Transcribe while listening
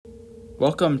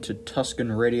Welcome to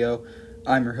Tuscan Radio.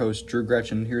 I'm your host, Drew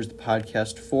Gretchen. Here's the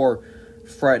podcast for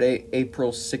Friday,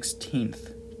 April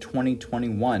 16th,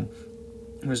 2021.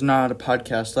 It was not a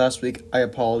podcast last week. I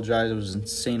apologize. I was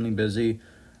insanely busy.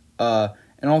 And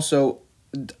also,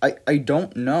 I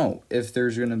don't know if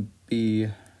there's going to be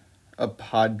a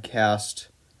podcast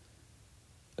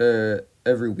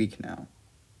every week now.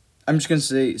 I'm just going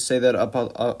to say that up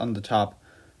on the top.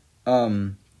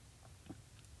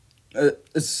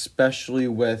 Especially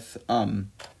with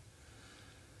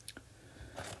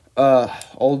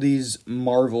all these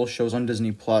Marvel shows on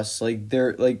Disney Plus,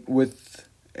 they're with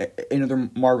another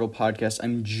Marvel podcast.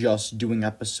 I'm just doing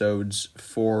episodes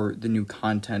for the new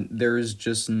content. There is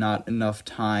just not enough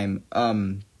time.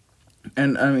 And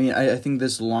I mean, I think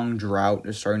this long drought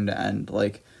is starting to end.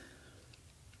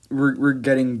 We're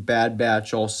getting Bad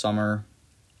Batch all summer.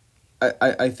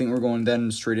 I think we're going then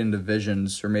straight into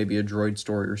Visions or maybe a Droid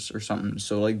story or something.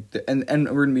 So and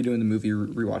we're gonna be doing the movie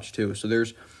rewatch too. So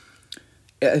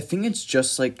I think it's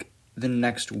just the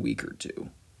next week or two.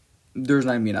 There's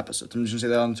not gonna be an episode. I'm just gonna say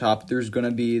that on the top. There's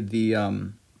gonna be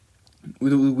the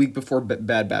week before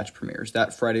Bad Batch premieres,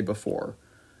 that Friday before.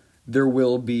 There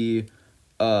will be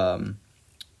a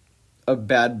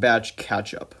Bad Batch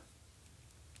catch up.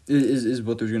 Is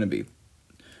what there's gonna be,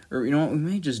 or you know what? We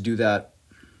may just do that.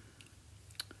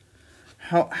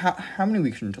 How many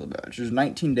weeks until the Batch? There's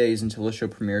 19 days until the show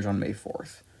premieres on May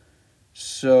 4th.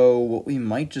 So what we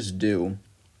might just do...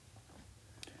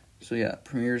 So yeah,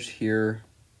 premieres here,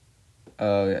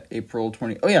 April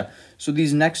 20... Oh yeah, so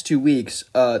these next 2 weeks,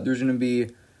 there's going to be...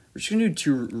 We're just going to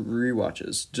do 2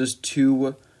 rewatches. Just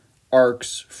 2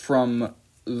 arcs from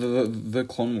the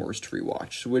Clone Wars to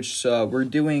rewatch. Which, we're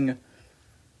doing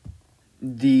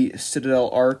the Citadel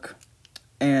arc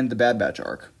and the Bad Batch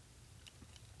arc.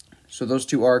 So those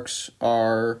 2 arcs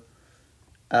are,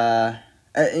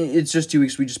 it's just 2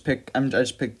 weeks. I just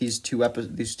picked these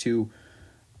two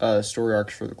story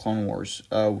arcs for the Clone Wars.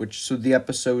 So the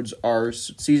episodes are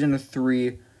season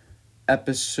 3,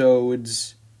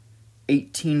 episodes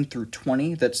 18 through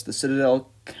 20. That's the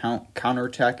Citadel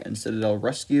counterattack and Citadel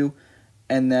rescue,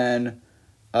 and then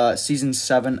season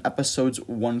 7, episodes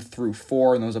 1 through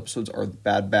 4, and those episodes are the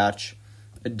Bad Batch,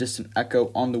 A Distant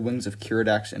Echo, On the Wings of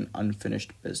Kiridax, and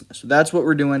Unfinished Business. So that's what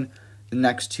we're doing the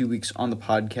next 2 weeks on the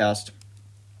podcast.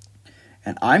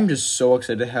 And I'm just so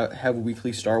excited to have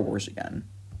weekly Star Wars again.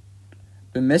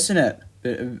 Been missing it.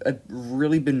 I've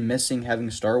really been missing having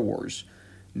Star Wars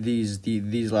these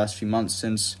last few months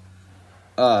since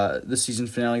the season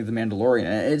finale of The Mandalorian.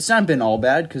 And it's not been all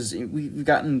bad because we've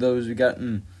gotten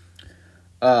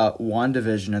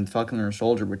WandaVision and Falcon and Winter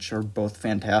Soldier, which are both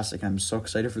fantastic. I'm so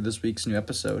excited for this week's new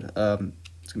episode. It's going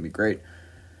to be great.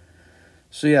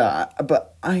 So yeah,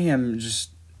 but I am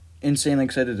just insanely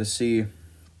excited to see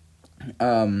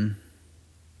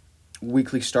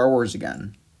weekly Star Wars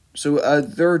again. So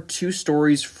there are 2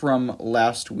 stories from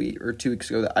last week, or 2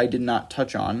 weeks ago, that I did not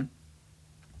touch on.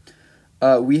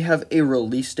 We have a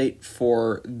release date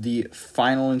for the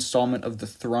final installment of the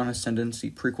Thrawn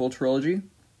Ascendancy prequel trilogy.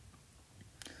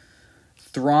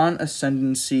 Thrawn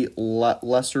Ascendancy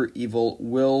Lesser Evil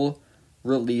will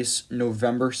release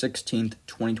November 16th,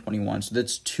 2021. So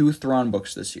that's 2 Thrawn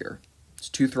books this year. It's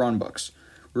 2 Thrawn books.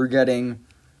 We're getting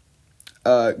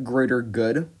Greater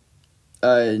Good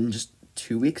in just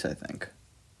 2 weeks, I think.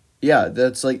 Yeah,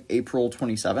 that's April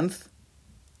 27th,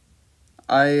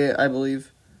 I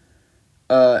believe.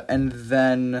 And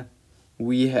then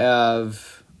we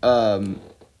have... and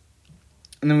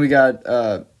then we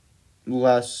got...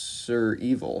 Lesser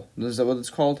Evil. Is that what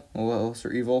it's called?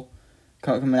 Lesser Evil.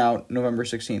 Coming out November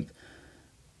 16th.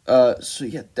 So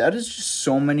yeah, that is just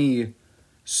so many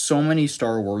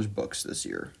Star Wars books this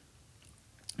year.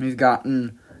 We've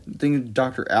gotten... I think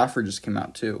Dr. Aphra just came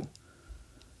out too.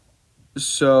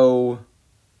 So...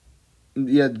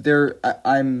 Yeah,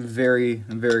 I'm very,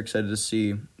 very excited to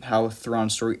see how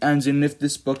Thrawn's story ends, and if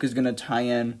this book is going to tie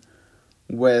in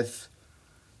with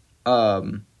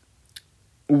Ahsoka,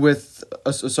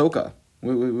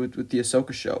 with the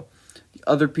Ahsoka show. The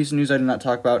other piece of news I did not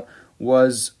talk about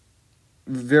was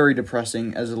very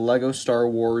depressing, as Lego Star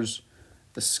Wars,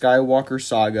 the Skywalker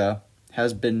Saga,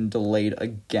 has been delayed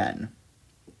again.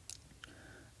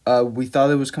 We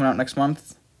thought it was coming out next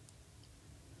month.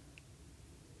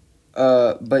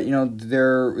 But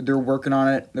they're working on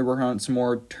it. They're working on it some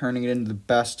more, turning it into the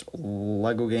best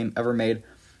Lego game ever made.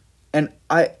 And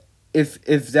if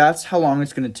that's how long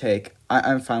it's going to take,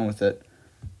 I'm fine with it.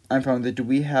 Do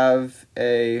we have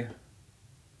a...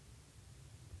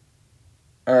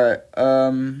 Alright,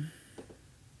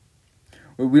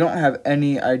 we don't have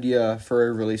any idea for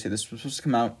a release date. This was supposed to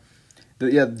come out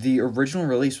the original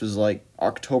release was like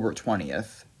October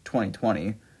 20th,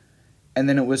 2020, and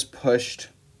then it was pushed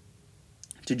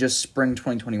to just spring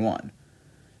 2021.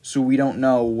 So we don't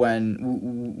know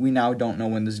we now don't know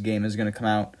when this game is going to come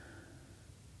out.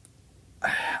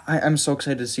 I'm so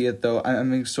excited to see it, though.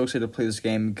 I'm so excited to play this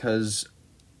game because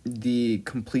the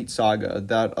complete saga,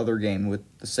 that other game with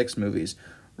the 6 movies,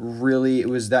 really, it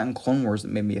was that and Clone Wars that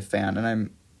made me a fan, and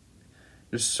I'm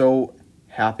just so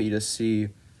happy to see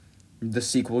the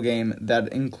sequel game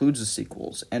that includes the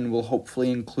sequels and will hopefully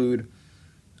include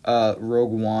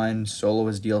Rogue One, Solo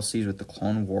as DLCs with the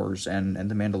Clone Wars and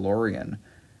the Mandalorian.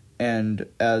 And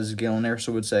as Galen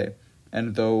Erso would say,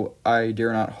 and though I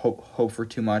dare not hope for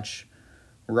too much,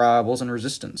 Rebels and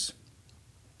Resistance.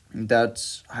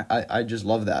 I just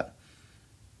love that.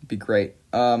 It'd be great.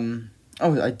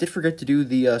 I did forget to do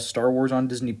the Star Wars on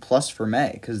Disney Plus for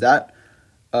May, because that,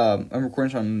 I'm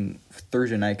recording this on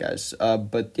Thursday night, guys.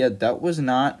 But yeah, that was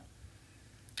not,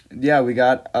 yeah, we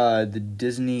got the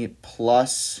Disney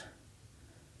Plus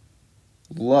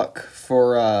look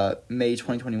for May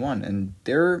 2021, and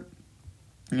there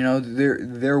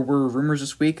were rumors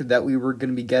this week that we were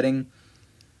going to be getting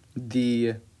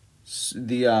the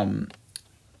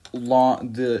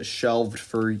shelved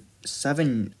for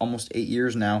 7, almost 8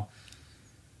 years now.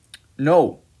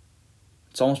 No,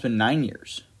 it's almost been 9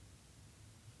 years.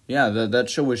 Yeah, that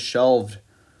show was shelved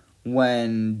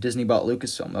when Disney bought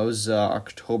Lucasfilm. That was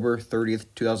October 30th,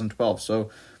 2012. So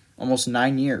almost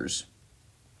 9 years.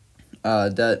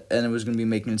 And it was going to be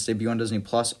making its debut on Disney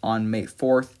Plus on May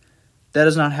 4th. That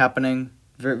is not happening.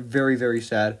 Very, very, very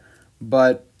sad.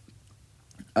 But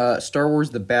Star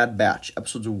Wars: The Bad Batch,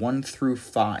 episodes 1 through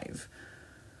 5.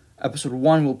 Episode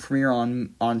 1 will premiere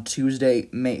on Tuesday,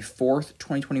 May 4th,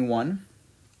 2021.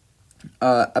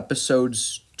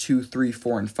 Episodes 2, 3,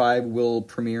 4, and 5 will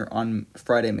premiere on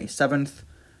Friday, May 7th,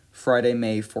 Friday,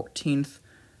 May 14th,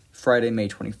 Friday, May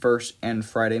 21st, and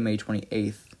Friday, May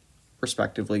 28th,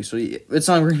 respectively. So it's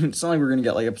not like we're going to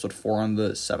get like episode 4 on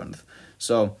the 7th.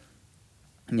 So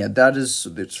yeah,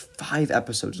 there's 5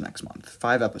 episodes next month.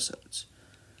 5 episodes.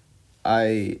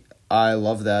 I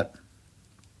love that.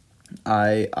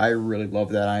 I really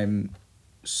love that. I'm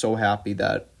so happy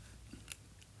that,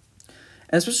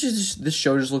 and especially this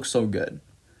show just looks so good.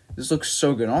 This looks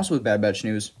so good. And also with Bad Batch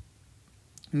news,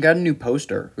 I got a new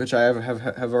poster, which I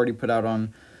have already put out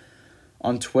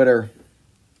on Twitter.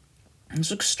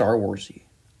 This looks Star Warsy.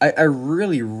 I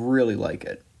really, really like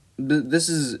it. This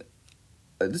is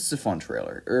a fun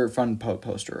trailer, or fun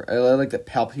poster. I like that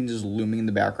Palpatine is looming in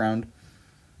the background.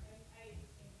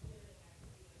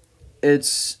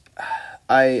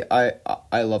 I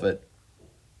love it.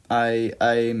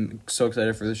 I'm so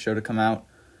excited for this show to come out.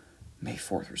 May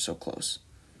 4th, we're so close.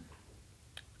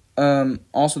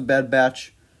 Also Bad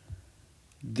Batch,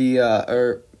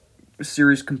 the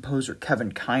series composer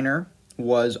Kevin Kiner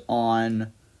was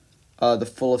on the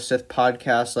Full of Sith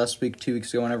podcast last week, 2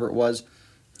 weeks ago, whenever it was.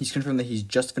 He's confirmed that he's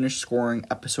just finished scoring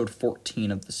episode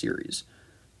 14 of the series.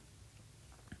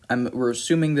 We're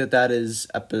assuming that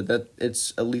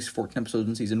it's at least 14 episodes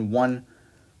in season 1,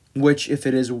 which, if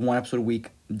it is 1 episode a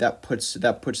week, that puts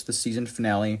the season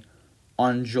finale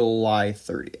on July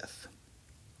 30th.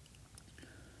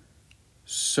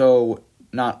 So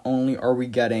not only are we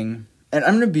getting, and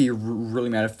I'm gonna be really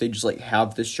mad if they just like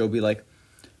have this show be like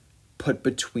put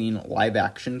between live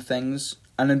action things.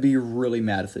 I'm gonna be really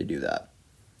mad if they do that.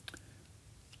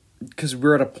 Because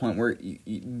we're at a point where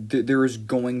there is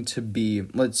going to be,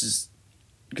 because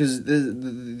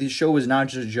the show is not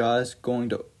just going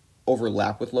to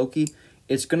overlap with Loki,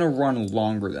 it's going to run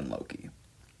longer than Loki.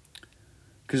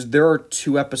 Because there are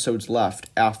 2 episodes left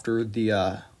after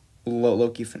the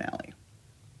Loki finale.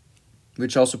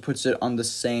 Which also puts it on the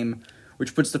same,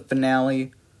 which puts the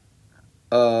finale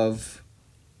of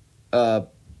The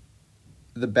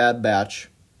Bad Batch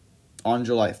on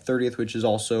July 30th, which is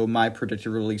also my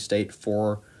predicted release date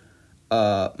for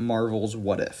Marvel's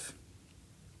What If.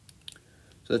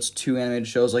 So that's 2 animated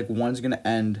shows. Like, one's going to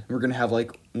end. We're going to have,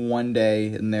 like, one day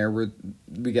in there where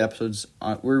we get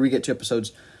 2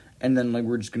 episodes, and then, like,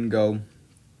 we're just going to go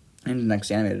into the next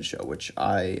animated show, which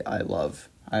I love.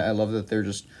 I love that they're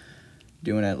just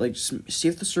doing it. Like, just see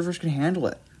if the servers can handle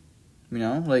it. You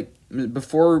know? Like,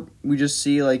 before we just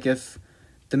see, like, if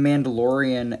The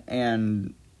Mandalorian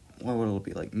and what would it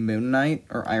be, like Moon Knight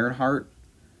or Ironheart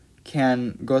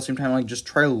can go at the same time, like just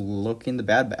try Loki in the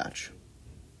Bad Batch.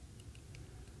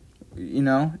 You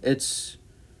know, it's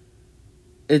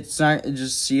not,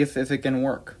 just see if it can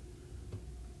work.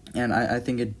 And I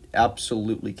think it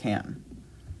absolutely can.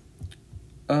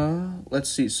 Let's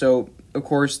see. So, of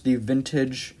course, the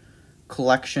vintage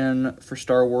collection for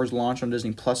Star Wars launched on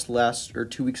Disney Plus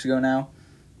 2 weeks ago now.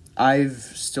 I've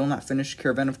still not finished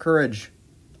Caravan of Courage.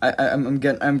 I'm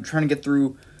trying to get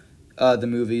through the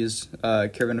movies,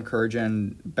 Caravan of Courage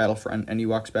and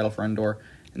Ewoks Battle for Endor,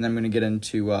 and then I'm going to get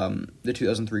into the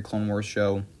 2003 Clone Wars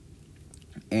show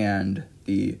and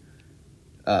the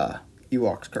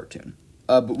Ewoks cartoon.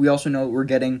 But we also know we're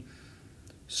getting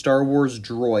Star Wars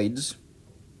Droids.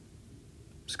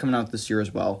 It's coming out this year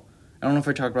as well. I don't know if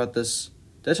I talked about this.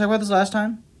 Did I talk about this last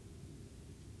time?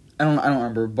 I don't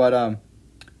remember, but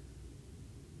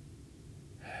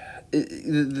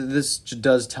this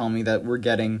does tell me that we're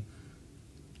getting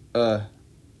a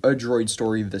droid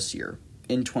story this year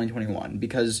in 2021,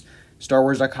 because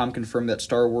StarWars.com confirmed that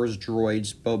Star Wars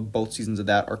Droids, both seasons of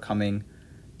that, are coming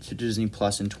to Disney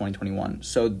Plus in 2021.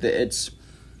 So that's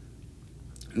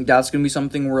gonna be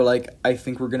something where, like, I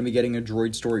think we're gonna be getting a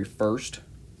droid story first.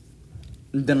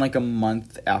 Then, like, a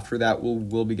month after that,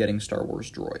 we'll be getting Star Wars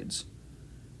Droids.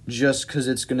 Just because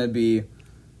it's going to be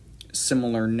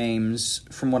similar names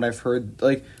from what I've heard.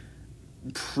 Like,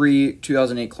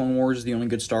 pre-2008 Clone Wars, the only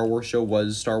good Star Wars show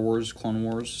was Star Wars Clone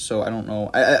Wars. So, I don't know.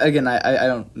 I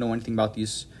don't know anything about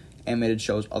these animated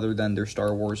shows other than they're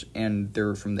Star Wars and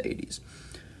they're from the 80s.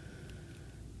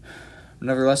 But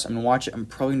nevertheless, I'm going to watch it. I'm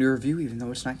probably going to do a review, even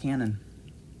though it's not canon.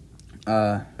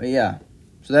 But yeah.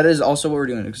 So that is also what we're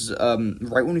doing, because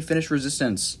right when we finished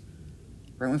Resistance,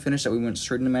 right when we finished that, we went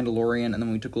straight into Mandalorian, and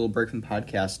then we took a little break from the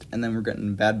podcast, and then we're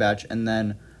getting Bad Batch, and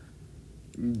then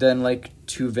like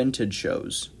 2 vintage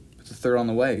shows, with the third on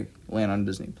the way, land on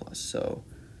Disney Plus. So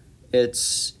it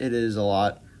is a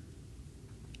lot.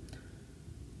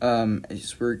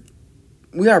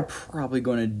 We are probably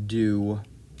going to do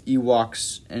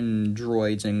Ewoks and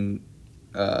droids and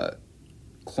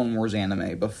Clone Wars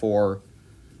anime before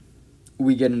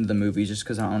we get into the movies, just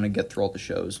because I want to get through all the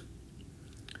shows.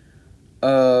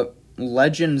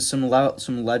 Legends, some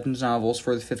Legends novels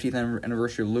for the 50th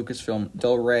anniversary of Lucasfilm.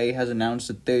 Del Rey has announced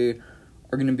that they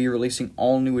are going to be releasing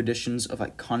all new editions of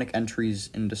iconic entries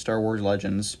into Star Wars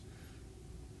Legends,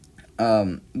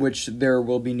 which there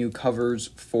will be new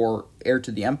covers for Heir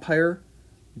to the Empire,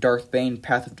 Darth Bane,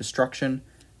 Path of Destruction,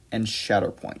 and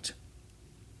Shatterpoint.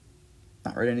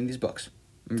 Not read any of these books.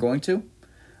 I'm going to.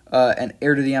 And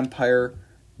Heir to the Empire,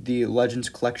 the Legends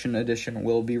Collection Edition,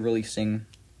 will be releasing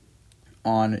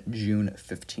on June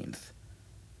 15th.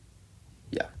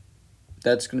 Yeah.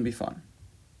 That's going to be fun.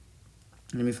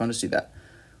 It's going to be fun to see that.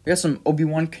 We got some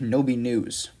Obi-Wan Kenobi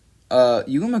news.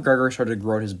 Ewan McGregor started to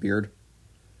grow out his beard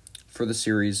for the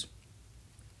series.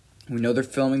 We know they're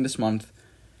filming this month.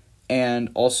 And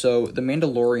also, The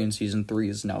Mandalorian Season 3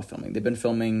 is now filming. They've been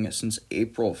filming since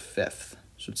April 5th.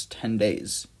 So it's 10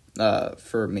 days.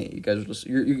 For me, you guys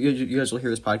will hear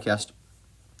this podcast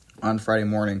on Friday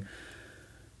morning,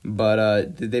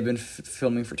 but they've been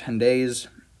filming for 10 days.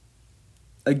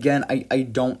 Again, I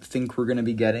don't think we're gonna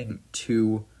be getting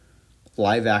 2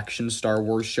 live action Star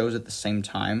Wars shows at the same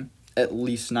time, at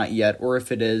least not yet. Or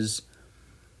if it is,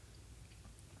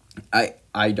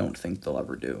 I don't think they'll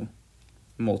ever do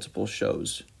multiple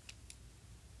shows.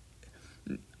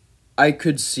 I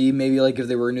could see maybe, like, if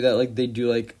they were into that, like, they do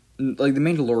like The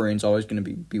Mandalorian's always going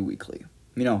to be weekly.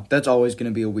 You know, that's always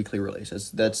going to be a weekly release.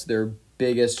 That's their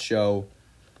biggest show.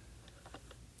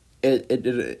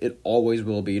 It always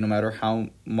will be, no matter how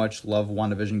much love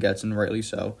WandaVision gets, and rightly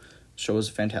so. The show is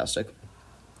fantastic.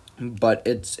 But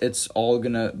it's all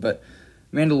gonna. But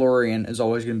Mandalorian is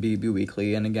always gonna be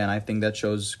weekly, and again, I think that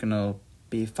show's gonna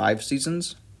be 5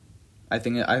 seasons. I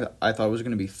thought it was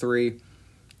gonna be 3.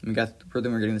 We're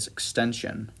getting this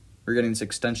extension. We're getting this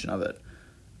extension of it.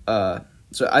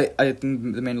 So I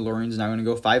think The Mandalorian is now going to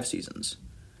go 5 seasons.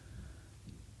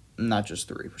 Not just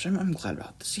 3, which I'm glad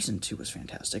about. The season 2 was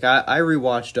fantastic. I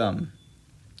rewatched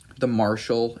The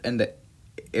Marshal and the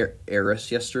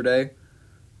Heiress yesterday.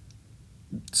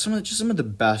 Some of the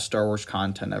best Star Wars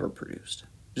content ever produced.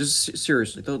 Just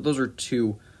seriously, those are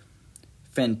 2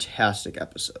 fantastic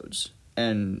episodes,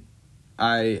 and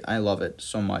I love it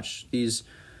so much.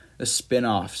 The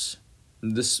spin-offs.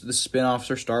 The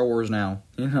spin-offs are Star Wars now,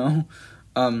 you know?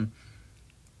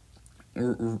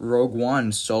 Rogue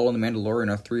One, Solo, and The Mandalorian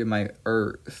are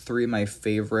three of my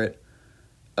favorite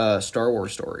Star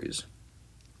Wars stories.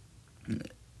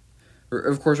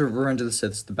 Of course, Revenge of the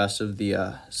Sith is the best of the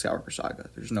Skywalker saga.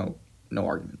 There's no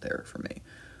argument there for me.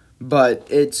 But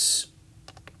it's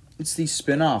these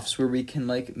spin-offs where we can,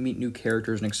 like, meet new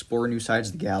characters and explore new sides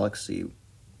of the galaxy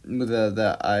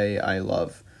that I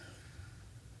love.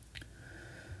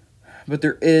 But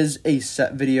there is a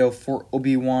set video for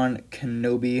Obi-Wan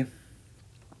Kenobi,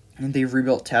 and they've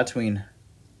rebuilt Tatooine.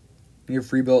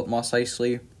 They've rebuilt Mos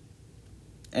Eisley.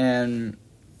 And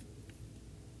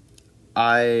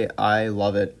I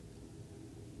love it.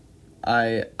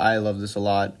 I love this a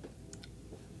lot.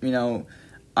 You know,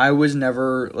 I was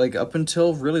never, like, up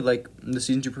until really, like, the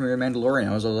season 2 premiere of Mandalorian,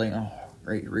 I was like, oh,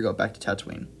 great, here we go, back to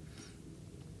Tatooine.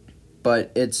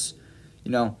 But it's,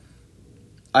 you know,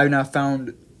 I've now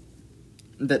found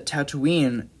that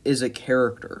Tatooine is a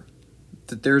character.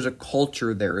 That there's a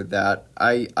culture there that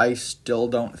I still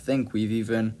don't think we've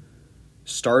even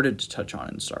started to touch on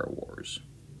in Star Wars.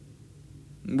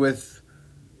 With,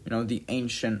 you know, the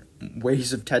ancient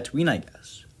ways of Tatooine, I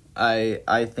guess.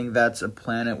 I think that's a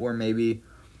planet where maybe,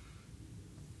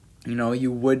 you know,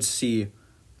 you would see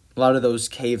a lot of those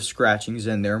cave scratchings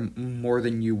in there more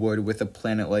than you would with a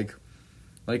planet like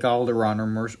Alderaan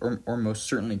or most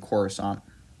certainly Coruscant.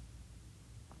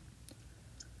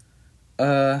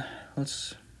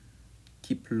 Let's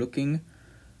keep looking.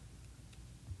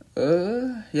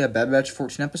 Yeah, Bad Batch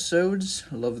 14 episodes.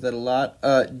 Love that a lot.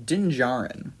 Din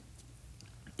Djarin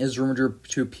is rumored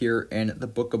to appear in the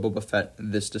Book of Boba Fett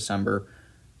this December.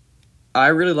 I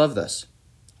really love this.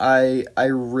 I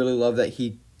really love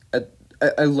that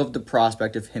I love the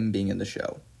prospect of him being in the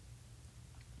show.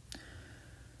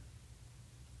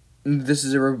 This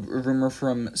is a rumor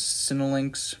from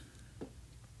Cinelinx.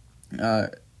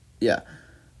 Yeah.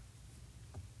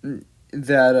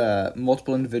 That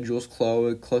multiple individuals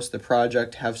close to the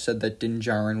project have said that Din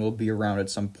Djarin will be around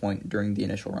at some point during the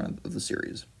initial run of the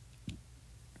series.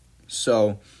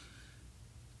 So,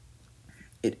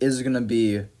 it is going to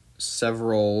be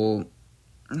several...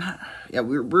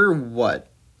 we're what?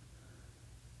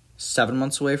 7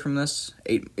 months away from this?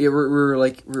 8? Yeah,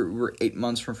 we're 8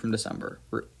 months from December.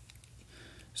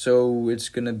 So, it's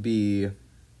going to be...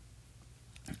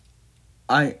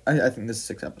 I think this is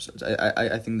 6 episodes.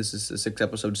 I think this is a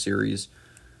 6-episode series.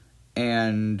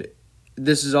 And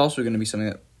this is also going to be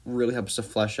something that really helps to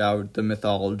flesh out the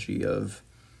mythology of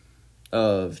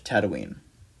Tatooine.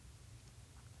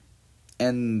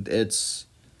 And it's...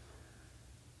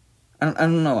 I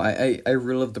don't know. I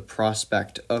really love the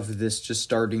prospect of this just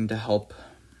starting to help.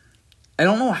 I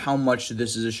don't know how much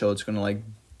this is a show that's going to, like,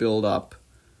 build up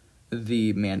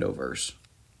the Mandoverse.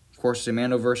 Of course, it's a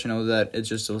Mandoverse. I know that it's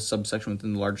just a subsection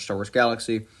within the larger Star Wars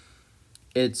galaxy.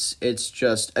 It's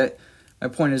just... my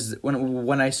point is,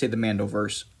 when I say the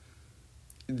Mandoverse,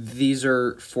 these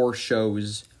are 4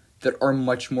 shows that are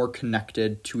much more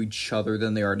connected to each other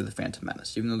than they are to the Phantom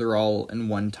Menace, even though they're all in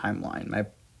one timeline. My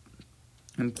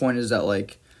point is that,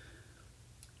 like,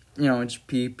 you know, it's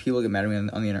people get mad at me on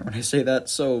the internet when I say that,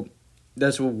 so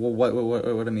that's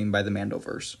what I mean by the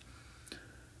Mandoverse.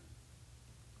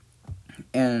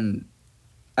 And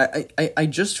I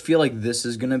just feel like this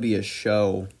is going to be a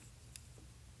show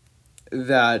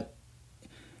that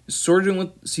sort of doing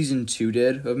what Season 2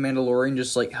 did of Mandalorian,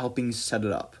 just, like, helping set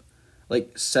it up.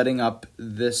 Like, setting up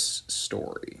this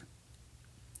story.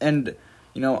 And,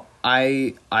 you know,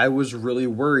 I was really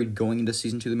worried going into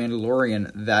Season 2 of The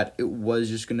Mandalorian that it was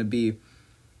just going to be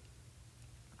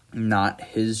not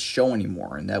his show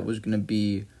anymore. And that was going to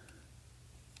be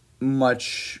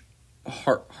much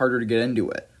harder to get into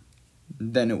it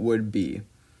than it would be.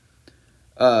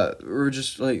 Or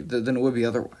just, like, than it would be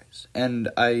otherwise. And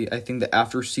I think that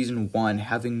after Season 1,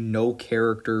 having no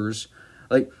characters...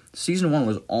 Like, Season 1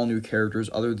 was all new characters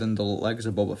other than the Legacy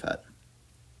of Boba Fett.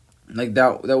 Like,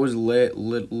 that was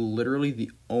literally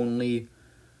the only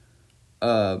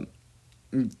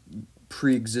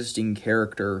pre-existing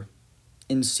character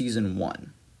in Season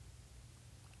 1.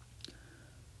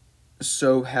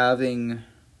 So having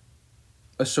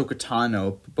Ahsoka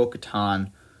Tano,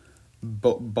 Bo-Katan,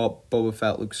 Boba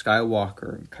Fett, Luke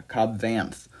Skywalker, Cobb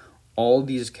Vanth, all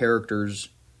these characters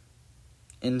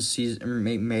in season,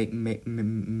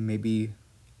 maybe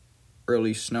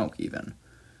early Snoke even.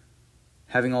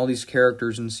 Having all these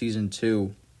characters in Season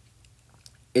 2,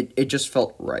 it just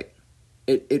felt right.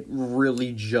 It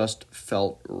really just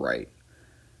felt right.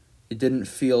 It didn't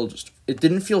feel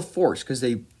forced, because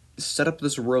they set up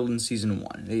this world in Season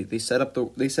 1. They set up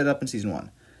in Season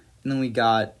 1. And then we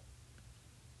got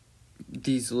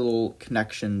these little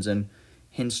connections and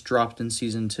hints dropped in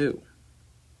Season 2.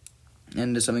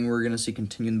 And it's something we're going to see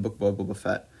continue in the Book of Boba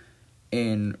Fett,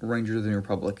 in Rangers of the New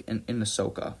Republic, in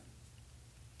Ahsoka.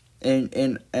 And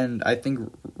I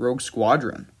think Rogue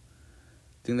Squadron. I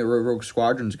think that Rogue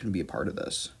Squadron is going to be a part of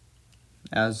this.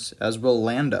 As will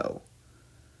Lando.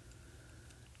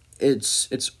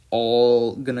 It's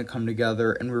all going to come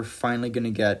together, and we're finally going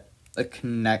to get a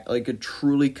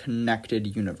truly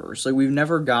connected universe. Like, we've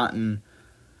never gotten...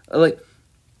 Like,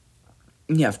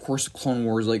 yeah, of course, the Clone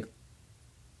Wars, like,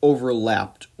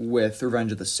 overlapped with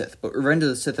Revenge of the Sith, but Revenge of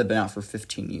the Sith had been out for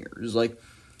 15 years. Like,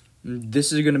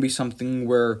 this is going to be something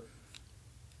where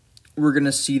we're going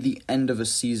to see the end of a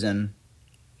season,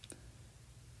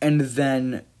 and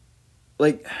then,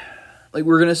 like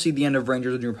we're going to see the end of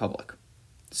Rangers of the New Republic,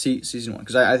 season 1,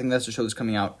 because I think that's the show that's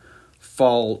coming out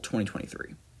fall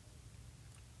 2023.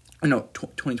 No,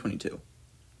 2022.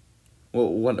 Well,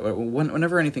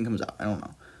 whenever anything comes out, I don't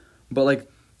know. But,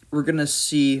 like, we're going to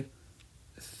see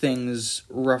things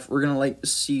rough. We're going to, like,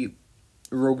 see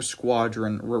Rogue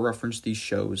Squadron reference these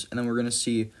shows, and then we're going to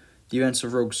see the events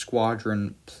of Rogue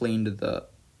Squadron play into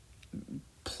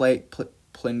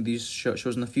these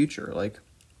shows in the future. Like,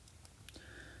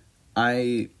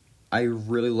 I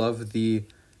really love the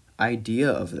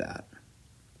idea of that.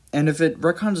 And if it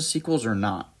retcons the sequels or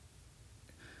not.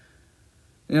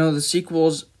 You know, the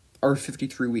sequels are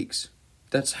 53 weeks.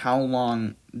 That's how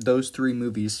long those 3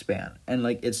 movies span. And,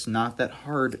 like, it's not that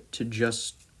hard to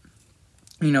just,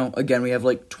 you know, again, we have,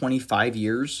 like, 25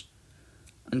 years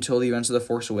until the events of The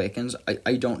Force Awakens.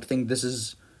 I don't think this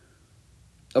is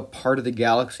a part of the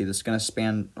galaxy that's going to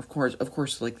span, of course,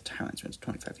 like, the timeline spans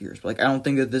 25 years. But, like, I don't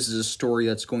think that this is a story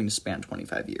that's going to span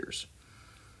 25 years.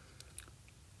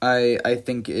 I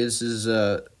think this is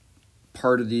a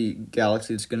part of the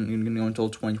galaxy that's going to go until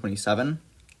 2027.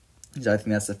 I think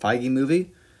that's the Feige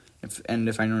movie. If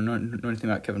I know anything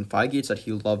about Kevin Feige, it's that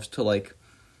he loves to, like,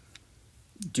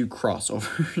 do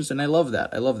crossovers, and I love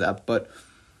that. But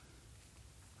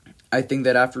I think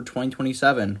that after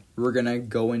 2027, we're going to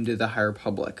go into the High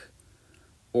Republic,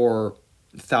 or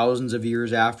thousands of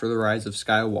years after the rise of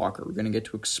Skywalker. We're going to get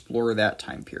to explore that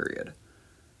time period.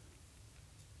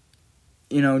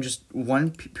 You know, just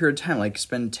one period of time, like,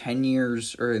 spend 10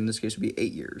 years, or in this case would be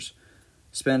 8 years.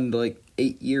 Spend, like,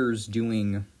 8 years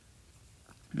doing,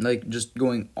 like, just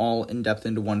going all in depth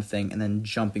into one thing and then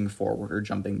jumping forward or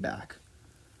jumping back.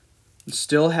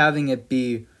 Still having it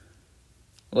be,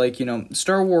 like, you know,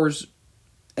 Star Wars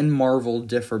and Marvel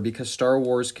differ because Star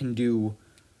Wars can do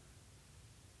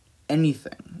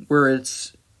anything, where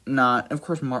it's not, of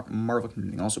course, Marvel can do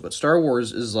anything also, but Star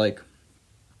Wars is, like,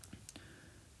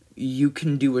 you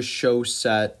can do a show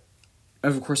set.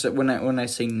 Of course, when I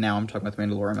say now, I'm talking about The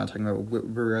Mandalorian. I'm not talking about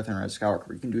Wrath and Rise of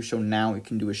Skywalker. You can do a show now. You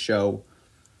can do a show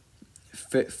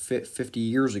 50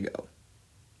 years ago.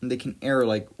 And they can air,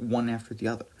 like, one after the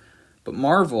other. But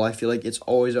Marvel, I feel like it's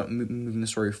always about moving the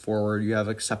story forward. You have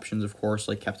exceptions, of course,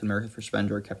 like Captain America the First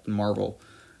Avenger, Captain Marvel,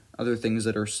 other things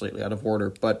that are slightly out of order.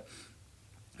 But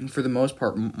for the most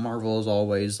part, Marvel is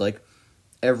always, like,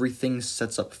 everything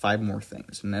sets up 5 more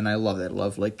things. And I love that. I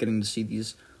love, like, getting to see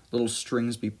these little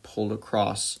strings be pulled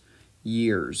across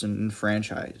years and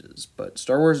franchises. But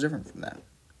Star Wars is different from that.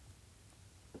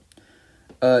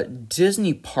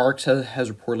 Disney Parks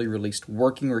has reportedly released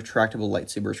working retractable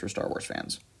lightsabers for Star Wars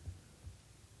fans.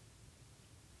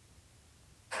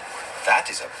 That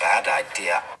is a bad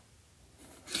idea.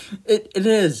 It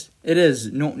is.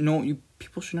 No,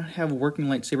 people should not have working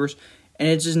lightsabers, and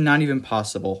it's just not even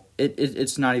possible.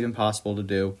 It's not even possible to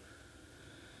do.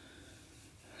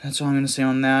 That's all I'm going to say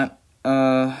on that.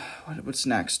 What's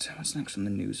next? What's next on the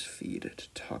news feed to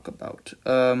talk about?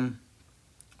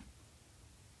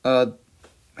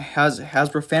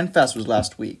 Hasbro Fan Fest was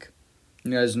last week.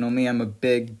 You guys know me, I'm a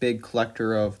big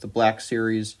collector of the Black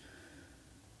Series.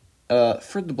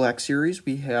 For the Black Series,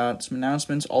 we had some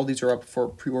announcements. All these are up for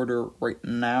pre-order right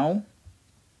now.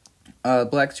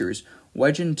 Black Series.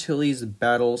 Wedge Antilles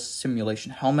Battle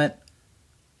Simulation Helmet.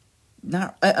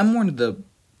 I'm more into the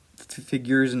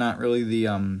figures, not really the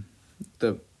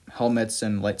helmets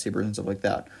and lightsabers and stuff like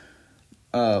that.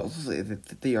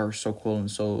 They are so cool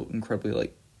and so incredibly,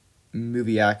 like,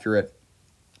 movie accurate.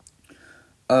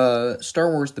 Star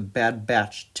Wars The Bad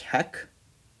Batch Tech.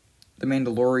 The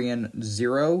Mandalorian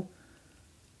Zero.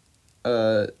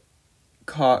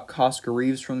 Koska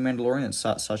Reeves from The Mandalorian, and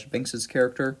Sasha Banks'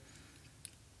 character.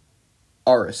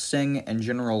 Aurra Singh and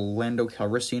General Lando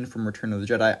Calrissian from Return of the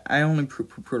Jedi. I only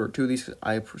pre-ordered 2 of these because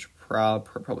I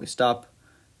probably stop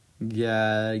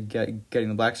getting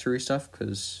the Black Series stuff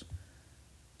because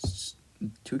it's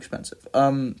too expensive.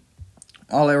 I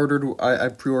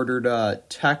pre-ordered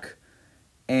Tech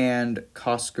and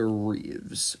Koska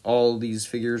Reeves. All these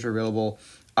figures are available.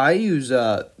 I use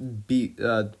Big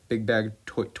Bag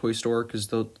Toy Store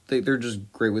because they're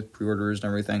just great with pre-orders and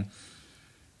everything.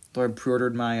 Though I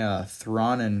pre-ordered my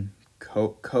Thrawn and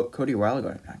Cody a while ago.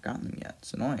 I've not gotten them yet.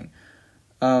 It's annoying.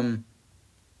 But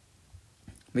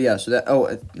yeah, so that... Oh,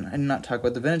 I did not talk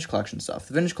about the Vintage Collection stuff.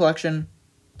 The Vintage Collection,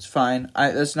 it's fine.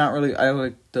 That's not really... I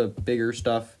like the bigger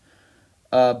stuff.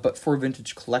 But for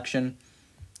Vintage Collection,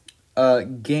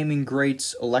 Gaming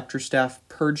Greats Electrostaff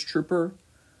Purge Trooper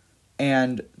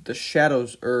and the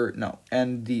Shadows,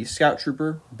 and the Scout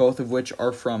Trooper, both of which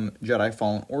are from Jedi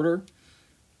Fallen Order.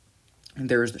 And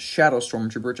there's the Shadow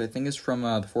Stormtrooper, which I think is from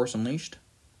The Force Unleashed.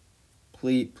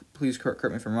 Please correct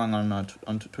me if I'm wrong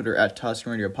on Twitter at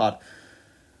Tusken Radio Pod.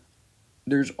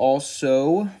 There's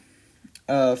also,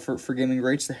 for gaming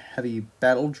rates, the Heavy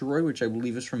Battle Droid, which I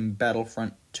believe is from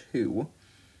Battlefront 2.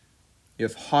 You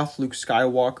have Hoth Luke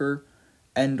Skywalker,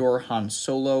 Endor Han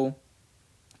Solo,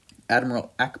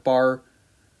 Admiral Akbar,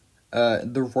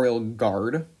 the Royal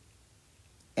Guard,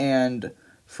 and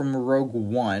from Rogue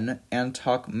One,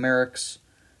 Antok Merrick's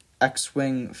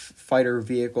X-Wing fighter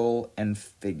vehicle and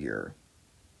figure.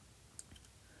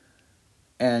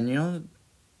 And,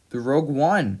 the Rogue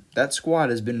One, that squad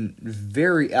has been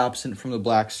very absent from the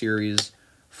Black Series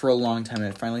for a long time,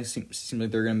 and it finally seems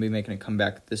like they're going to be making a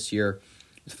comeback this year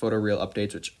with photoreal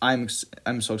updates, which I'm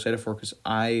so excited for, because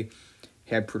I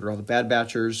had pre-ordered all the Bad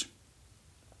Batchers,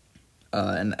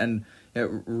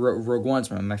 Rogue One's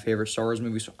my favorite Star Wars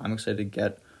movie, so I'm excited to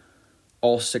get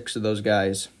all 6 of those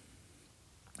guys,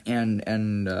 and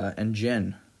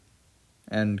Jin,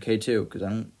 and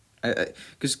K2,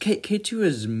 because K2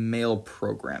 is male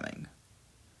programming.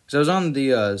 Because I was on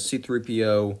the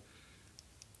C-3PO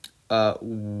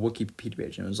Wikipedia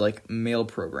page, and it was like male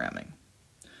programming.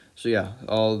 So yeah,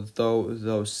 all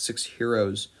those 6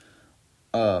 heroes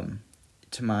to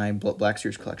my Black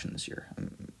Series collection this year.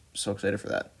 I'm so excited for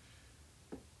that.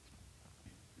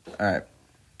 Alright,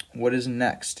 what is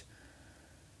next?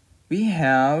 We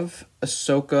have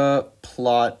Ahsoka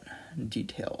plot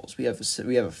details. We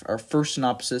have our first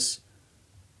synopsis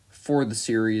for the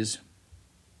series.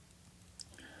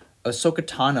 Ahsoka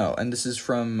Tano, and this is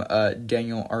from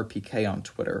Daniel RPK on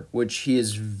Twitter, which he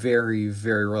is very,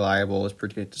 very reliable as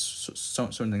pertains to some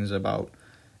things about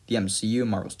the MCU,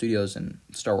 Marvel Studios, and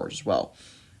Star Wars as well.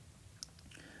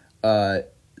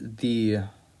 The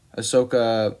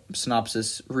Ahsoka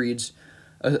synopsis reads,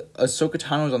 Ahsoka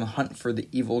Tano is on the hunt for the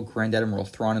evil Grand Admiral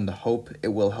Thrawn in the hope it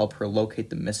will help her locate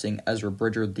the missing Ezra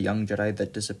Bridger, the young Jedi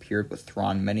that disappeared with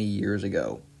Thrawn many years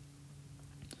ago.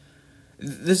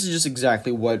 This is just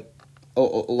exactly what a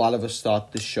lot of us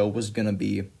thought this show was gonna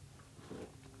be.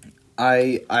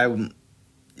 I from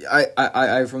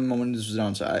the moment this was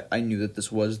announced, I knew that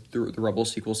this was the Rebel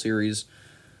sequel series,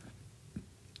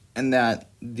 and that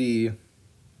it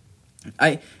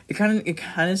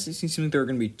kind of seems like there are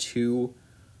gonna be 2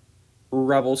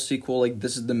 Rebel sequel. Like,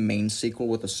 this is the main sequel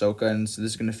with Ahsoka, and so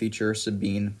this is gonna feature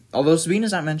Sabine. Although Sabine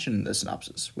is not mentioned in the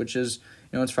synopsis, which is,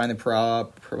 it's fine. They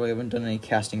probably haven't done any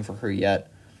casting for her yet.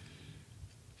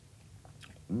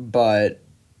 But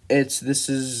this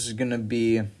is gonna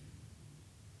be.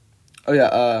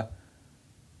 It's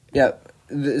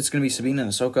gonna be Sabine and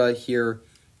Ahsoka here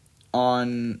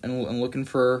and looking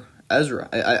for Ezra.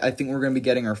 I think we're gonna be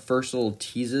getting our first little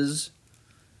teases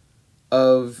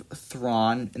of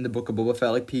Thrawn in the Book of Boba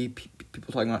Fett, like people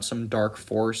talking about some dark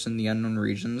force in the unknown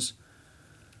regions.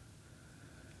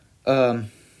 And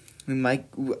then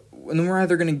we're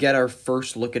either gonna get our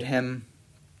first look at him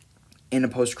in a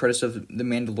post-credits of The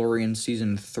Mandalorian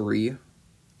Season 3,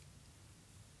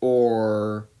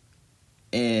 or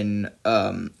in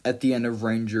at the end of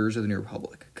Rangers of the New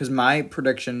Republic. Because my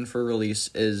prediction for release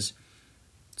is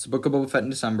it's Book of Boba Fett in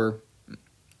December.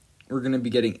 We're going to be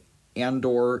getting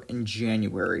Andor in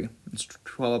January. It's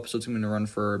 12 episodes, going to run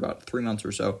for about 3 months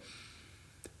or so.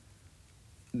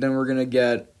 Then we're going to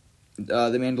get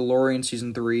The Mandalorian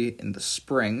Season 3 in the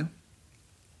spring,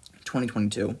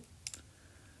 2022.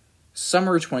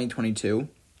 Summer 2022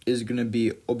 is going to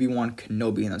be Obi-Wan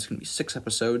Kenobi, and that's going to be 6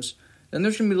 episodes. Then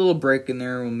there's going to be a little break in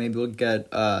there. Maybe we'll get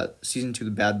Season 2,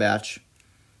 The Bad Batch.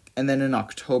 And then in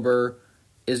October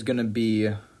is going to be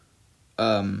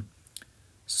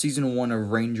Season 1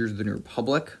 of Rangers of the New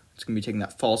Republic. It's going to be taking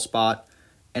that fall spot.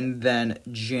 And then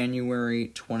January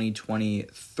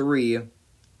 2023,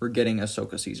 we're getting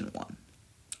Ahsoka Season 1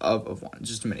 of 1. It's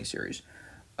just a miniseries.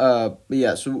 But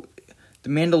yeah, so The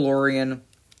Mandalorian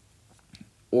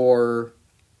or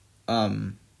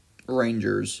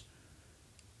Rangers.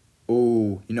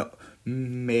 Oh,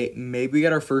 maybe we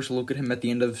get our first look at him at the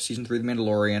end of Season 3 of The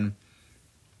Mandalorian.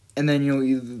 And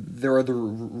then, there are the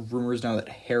rumors now that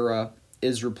Hera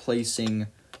is replacing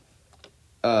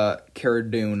Cara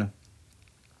Dune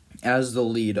as the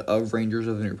lead of Rangers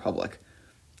of the New Republic.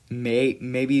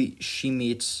 Maybe she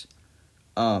meets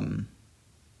Thrawn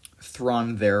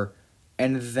there,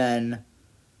 and then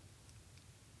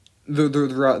the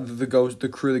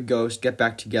crew of the Ghost get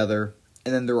back together,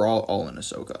 and then they're all in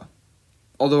Ahsoka.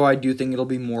 Although I do think it'll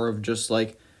be more of just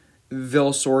like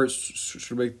they'll sort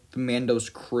of like the Mando's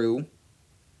crew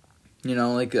You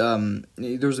know, like there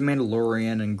was a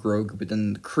Mandalorian and Grogu, but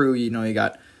then the crew, you know, you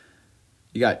got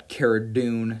Cara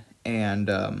Dune and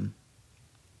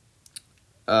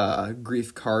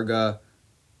Grief Karga,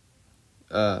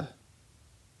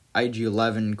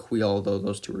 IG-11, Queel, though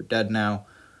those two are dead now.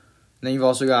 And then you've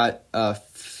also got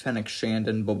Fennec Shand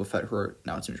and Boba Fett, who are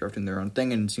now doing their own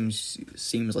thing, and it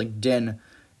seems like Din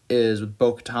is with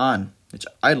Bo-Katan, which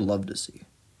I'd love to see.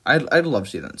 I'd love to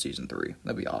see that in season 3.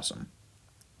 That'd be awesome.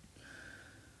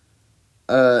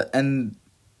 And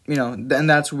you know, then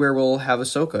that's where we'll have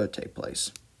Ahsoka take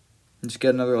place. Just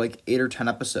get another like 8 or 10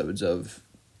 episodes of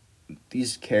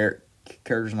these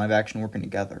characters in live action working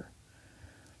together.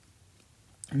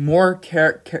 More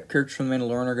characters from The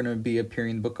Mandalorian are going to be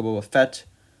appearing in the Book of Boba Fett.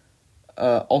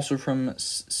 Also from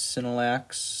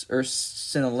Cinelinx,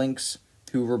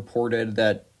 who reported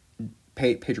that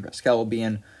Pedro Pascal will be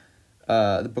in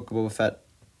the Book of Boba Fett.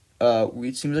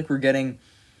 It seems like we're getting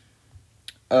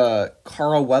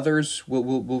Carl Weathers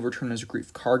will return as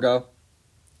Grief Karga,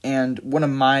 and one of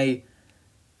my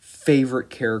favorite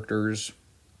characters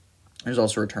is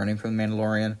also returning from The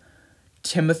Mandalorian,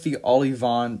 Timothy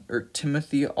Olyphant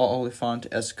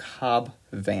as Cobb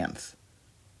Vanth,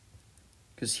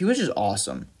 because he was just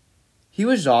awesome. He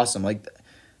was awesome. Like,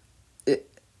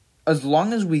 as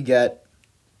long as we get,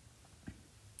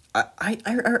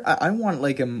 I want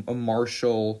like a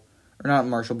Marshall, or not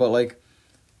Marshall, but like,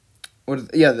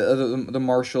 the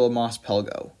Marshall Mos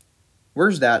Pelgo.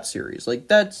 Where's that series? Like,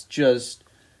 that's just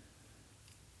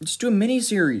do a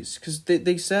mini-series, because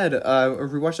they said,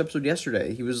 we watched the episode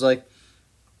yesterday, he was like,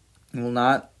 will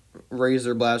not raise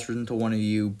their blasters until one of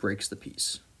you breaks the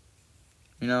peace.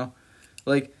 You know?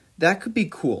 Like, that could be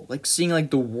cool. Like, seeing,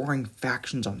 like, the warring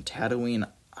factions on Tatooine,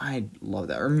 I'd love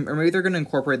that. Or maybe they're going to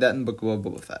incorporate that in Book of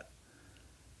Boba Fett.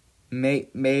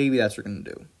 Maybe that's what they're going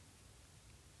to do.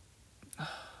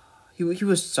 He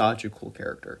was such a cool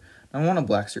character. I want a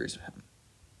black series of him.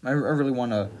 I really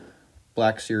want a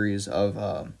black series of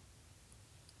Cobb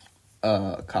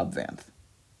Vanth.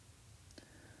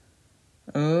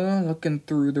 Looking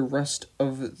through the rest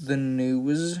of the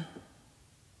news.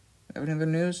 Have any other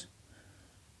news?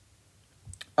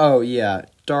 Oh yeah,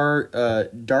 Darth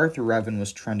Revan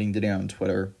was trending today on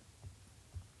Twitter.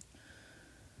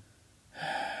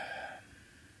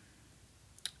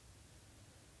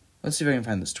 Let's see if I can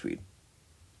find this tweet.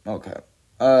 Okay.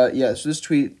 So this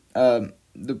tweet,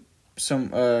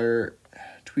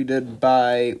 tweeted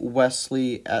by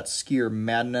Wesley at Skier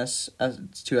Madness,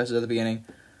 it's 2 S's at the beginning.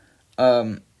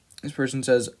 This person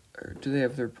says, do they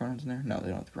have their pronouns in there? No, they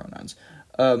don't have the pronouns.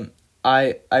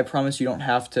 I promise you don't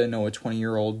have to know a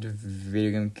 20-year-old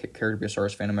video game character to be a Star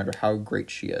Wars fan, no matter how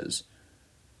great she is.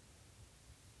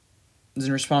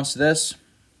 In response to this,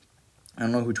 I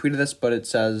don't know who tweeted this, but it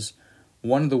says,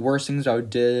 one of the worst things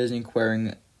about Disney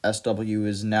acquiring SW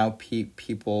is now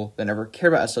people that never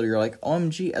cared about SW are like,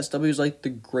 OMG, SW is like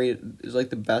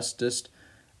the bestest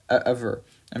ever.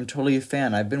 I'm totally a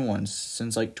fan. I've been one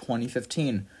since like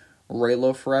 2015.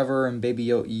 Reylo forever and Baby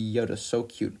Yoda, so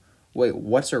cute. Wait,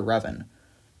 what's a Revan?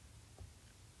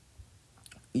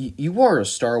 You are a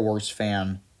Star Wars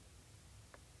fan.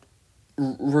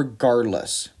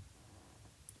 Regardless.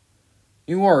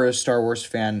 You are a Star Wars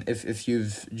fan if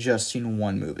you've just seen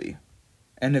one movie.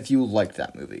 And if you liked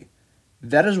that movie.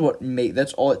 That's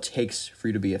all it takes for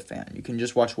you to be a fan. You can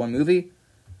just watch one movie.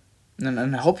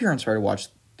 And I hope you're inspired to watch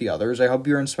the others. I hope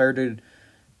you're inspired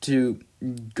to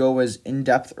go as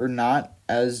in-depth or not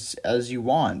as you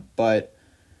want. But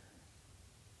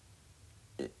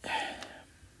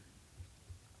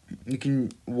you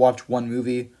can watch one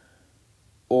movie,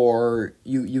 or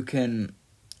you can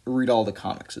read all the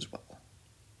comics as well.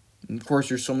 And of course,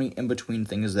 there's so many in-between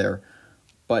things there,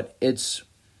 but it's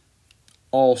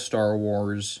all Star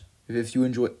Wars. If you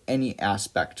enjoy any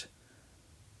aspect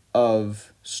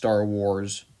of Star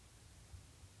Wars,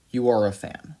 you are a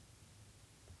fan.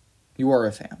 You are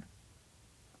a fan.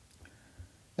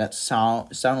 That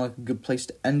sounded like a good place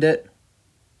to end it.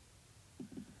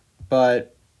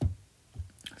 But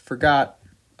I forgot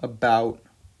about...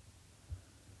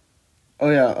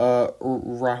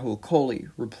 Rahul Kohli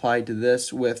replied to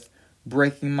this with,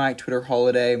 breaking my Twitter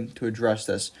holiday to address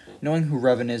this. Knowing who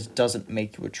Revan is doesn't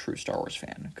make you a true Star Wars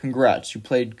fan. Congrats, you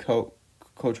played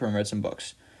KOTOR and read some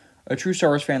books. A true Star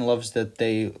Wars fan loves that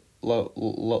they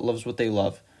loves what they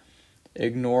love,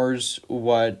 ignores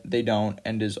what they don't,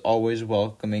 and is always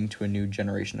welcoming to a new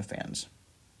generation of fans.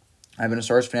 I've been a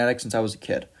Star Wars fanatic since I was a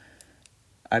kid.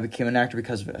 I became an actor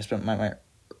because of it. I spent my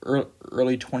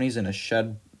early 20s in a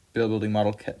shed building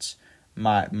model kits.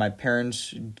 My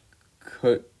parents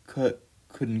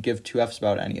couldn't give two F's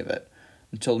about any of it.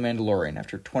 until The Mandalorian.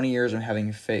 After 20 years, I'm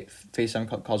having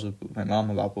FaceTime calls with my mom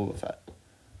about Boba Fett.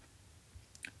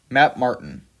 Matt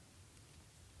Martin.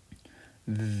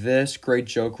 This great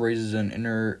joke raises an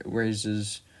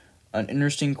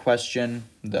interesting question,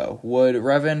 though. Would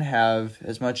Revan have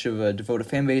as much of a devoted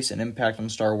fan base and impact on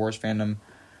Star Wars fandom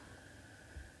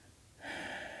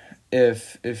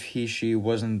if she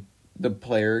wasn't the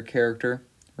player character?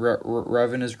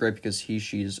 Revan is great because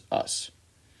she's us.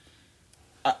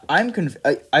 I've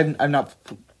not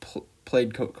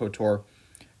played KOTOR.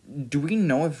 Do we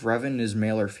know if Revan is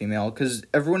male or female? Because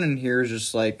everyone in here is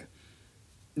just like,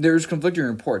 there's conflicting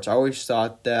reports. I always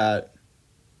thought that.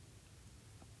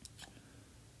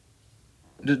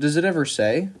 Does it ever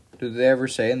say? Do they ever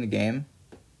say in the game?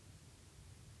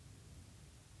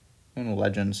 In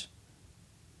Legends.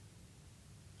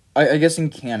 I guess in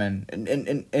canon.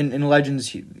 In Legends,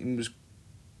 he was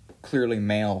clearly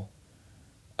male.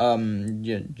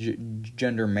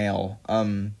 Gender male.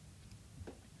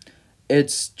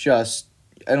 It's just,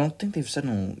 I don't think they've said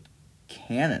in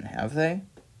canon, have they?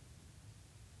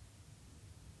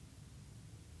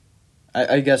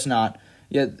 I guess not.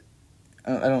 Yeah,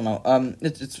 I don't know.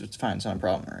 It's fine. It's not a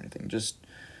problem or anything. Just,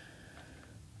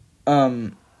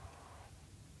 I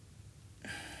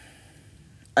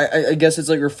guess it's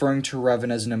like referring to Revan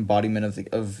as an embodiment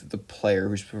of the player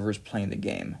who's playing the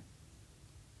game.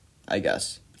 I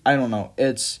guess. I don't know.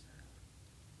 It's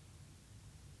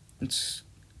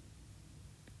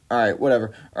all right.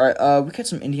 Whatever. All right. We got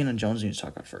some Indiana Jones news to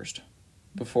talk about first,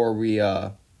 before we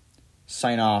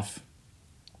sign off.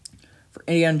 For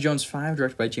Indiana Jones 5,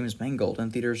 directed by James Mangold,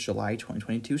 in theaters July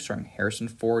 2022, starring Harrison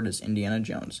Ford as Indiana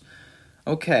Jones.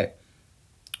 Okay,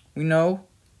 we know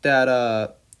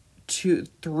that John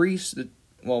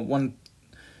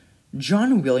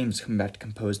Williams coming back to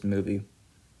compose the movie.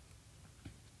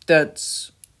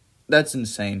 That's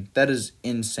insane. That is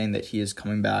insane that he is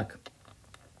coming back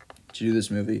to do this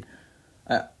movie.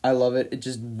 I love it. It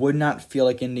just would not feel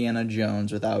like Indiana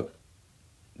Jones without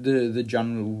the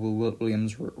John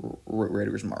Williams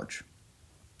Raiders March.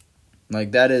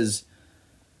 Like, that is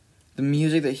the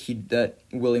music that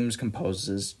Williams composes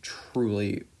is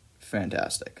truly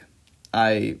fantastic.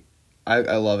 I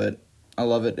love it. I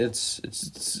love it. It's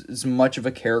as much of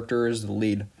a character as the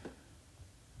lead.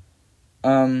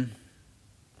 I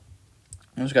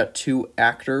also got 2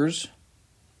 actors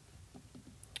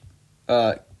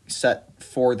set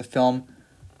for the film.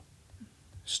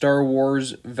 Star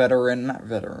Wars veteran, not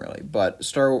veteran really, but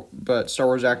Star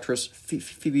Wars actress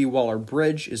Phoebe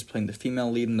Waller-Bridge is playing the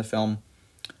female lead in the film.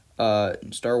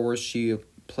 In Star Wars, she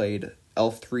played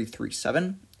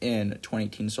L337 in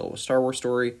 2018 Solo Star Wars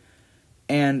Story.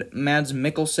 And Mads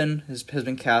Mikkelsen has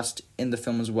been cast in the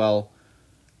film as well.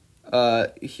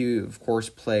 He, of course,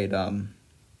 played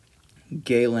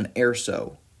Galen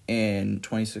Erso in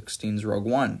 2016's Rogue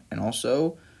One. And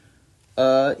also,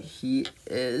 he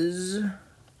is...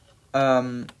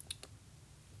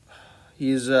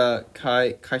 he's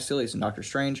Caecilius in Doctor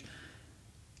Strange.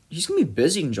 He's gonna be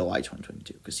busy in July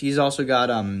 2022 because he's also got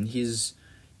he's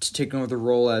taking over the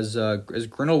role as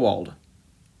Grindelwald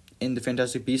in the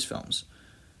Fantastic Beasts films,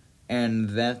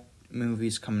 and that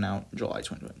movie's coming out in July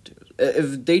 2022.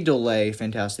 If they delay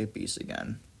Fantastic Beasts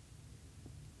again,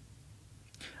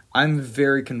 I'm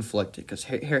very conflicted because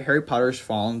Harry Potter's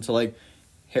fallen to like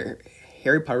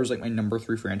Harry Potter's like my number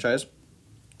 3 franchise.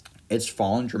 It's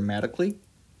fallen dramatically.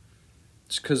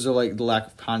 It's because of like the lack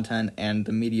of content and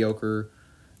the mediocre,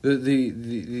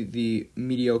 the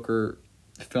mediocre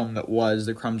film that was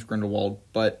The Crimes of Grindelwald.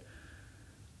 But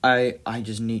I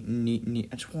just need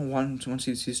I just want to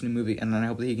see this new movie, and then I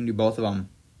hope that he can do both of them,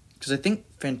 because I think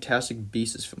Fantastic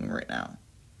Beasts is filming right now.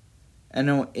 I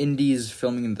know Indy's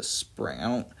filming in the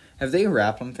spring. Have they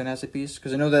wrapped on Fantastic Beasts?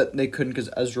 Because I know that they couldn't because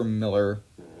Ezra Miller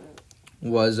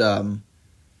was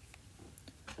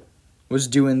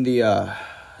doing the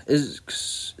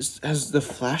has the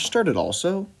Flash started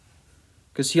also?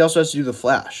 Because he also has to do the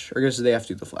Flash, or I guess they have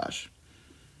to do the Flash.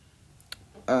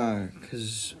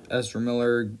 Because Ezra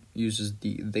Miller uses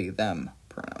the they them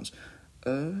pronouns.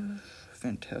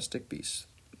 Fantastic Beasts.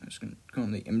 I'm just gonna go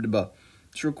on the IMDb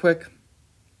just real quick.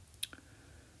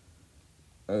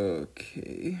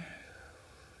 Okay,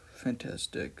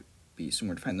 Fantastic Beasts, and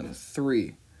where to find them?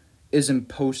 3 is in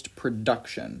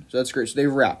post-production, so that's great. So they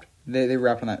wrapped. They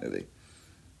wrapped on that movie.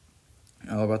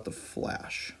 How about The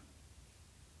Flash?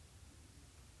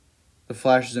 The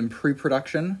Flash is in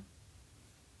pre-production,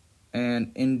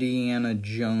 and Indiana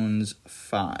Jones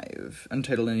 5,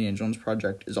 Untitled Indiana Jones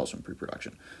Project, is also in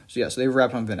pre-production. So yeah, so they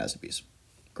wrapped on Fantastic Beasts.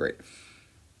 Great.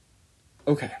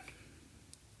 Okay.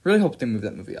 Really hope they move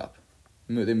that movie up.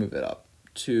 They move it up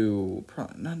to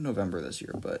not November this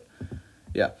year, but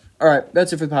yeah. All right,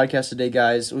 that's it for the podcast today,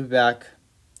 guys. We'll be back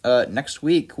next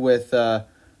week with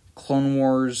Clone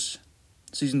Wars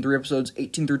Season 3 episodes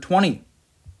 18 through 20.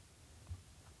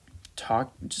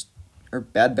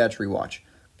 Bad Batch rewatch.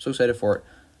 I'm so excited for it.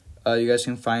 You guys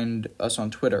can find us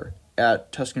on Twitter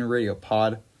at Tuscan Radio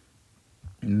Pod.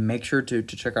 And make sure to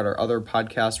check out our other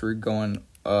podcasts. We're going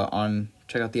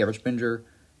check out The Average Binger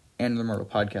and the Myrtle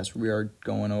Podcast. We are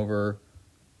going over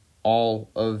all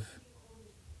of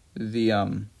the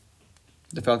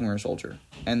Falcon Winter Soldier.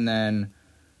 And then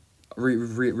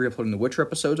re-uploading the Witcher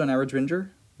episodes on Average Binger,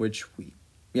 which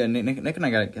Nick and I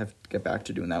have to get back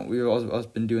to doing that. We've also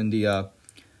been doing the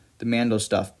Mando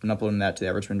stuff and uploading that to the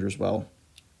Average Binger as well.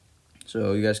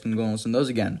 So you guys can go and listen to those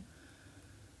again.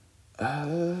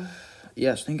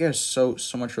 Yes, thank you guys so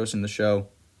much for listening to the show.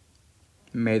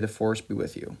 May the Force be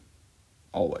with you.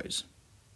 Always.